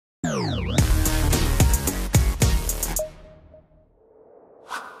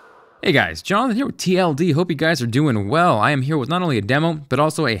Hey guys, Jonathan here with TLD. Hope you guys are doing well. I am here with not only a demo, but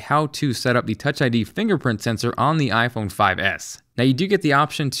also a how to set up the Touch ID fingerprint sensor on the iPhone 5S. Now you do get the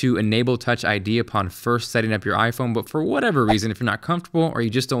option to enable Touch ID upon first setting up your iPhone, but for whatever reason, if you're not comfortable or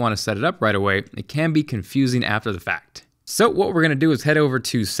you just don't want to set it up right away, it can be confusing after the fact. So what we're going to do is head over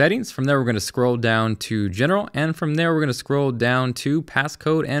to settings. From there, we're going to scroll down to general, and from there, we're going to scroll down to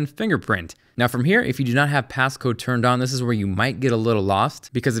passcode and fingerprint. Now from here, if you do not have passcode turned on, this is where you might get a little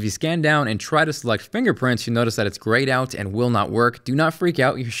lost, because if you scan down and try to select fingerprints, you'll notice that it's grayed out and will not work. Do not freak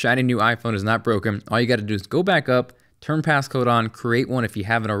out, your shiny new iPhone is not broken. All you got to do is go back up, turn passcode on, create one if you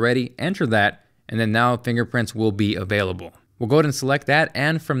haven't already, enter that, and then now fingerprints will be available. We'll go ahead and select that,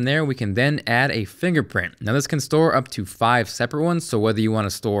 and from there we can then add a fingerprint. Now this can store up to 5 separate ones, so whether you want to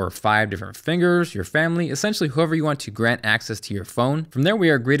store 5 different fingers, your family, essentially whoever you want to grant access to your phone. From there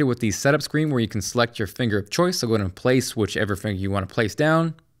we are greeted with the setup screen where you can select your finger of choice, so go ahead and place whichever finger you want to place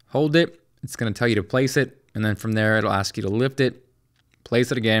down, hold it, it's going to tell you to place it, and then from there it'll ask you to lift it,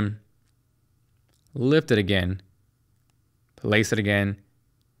 place it again, lift it again, place it again.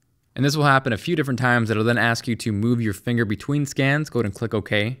 And this will happen a few different times. It'll then ask you to move your finger between scans. Go ahead and click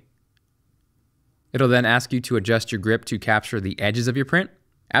OK. It'll then ask you to adjust your grip to capture the edges of your print.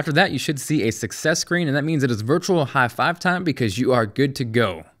 After that, you should see a success screen, and that means it is virtual high five time because you are good to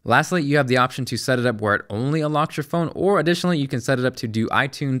go. Lastly, you have the option to set it up where it only unlocks your phone, or additionally, you can set it up to do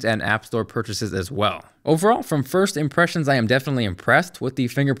iTunes and App Store purchases as well. Overall, from first impressions, I am definitely impressed with the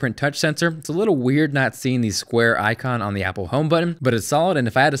fingerprint touch sensor. It's a little weird not seeing the square icon on the Apple home button, but it's solid, and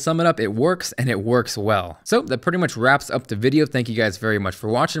if I had to sum it up, it works, and it works well. So that pretty much wraps up the video. Thank you guys very much for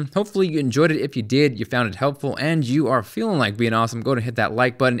watching. Hopefully you enjoyed it. If you did, you found it helpful, and you are feeling like being awesome, go ahead and hit that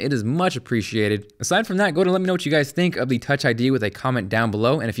like button. It is much appreciated. Aside from that, go ahead and let me know what you guys think of the Touch ID with a comment down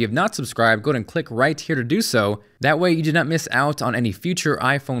below, and if you have not subscribed, go ahead and click right here to do so. That way you do not miss out on any future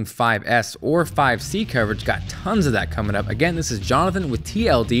iPhone 5S or 5C coverage. Got tons of that coming up. Again, this is Jonathan with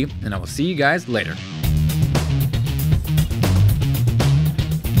TLD, and I will see you guys later.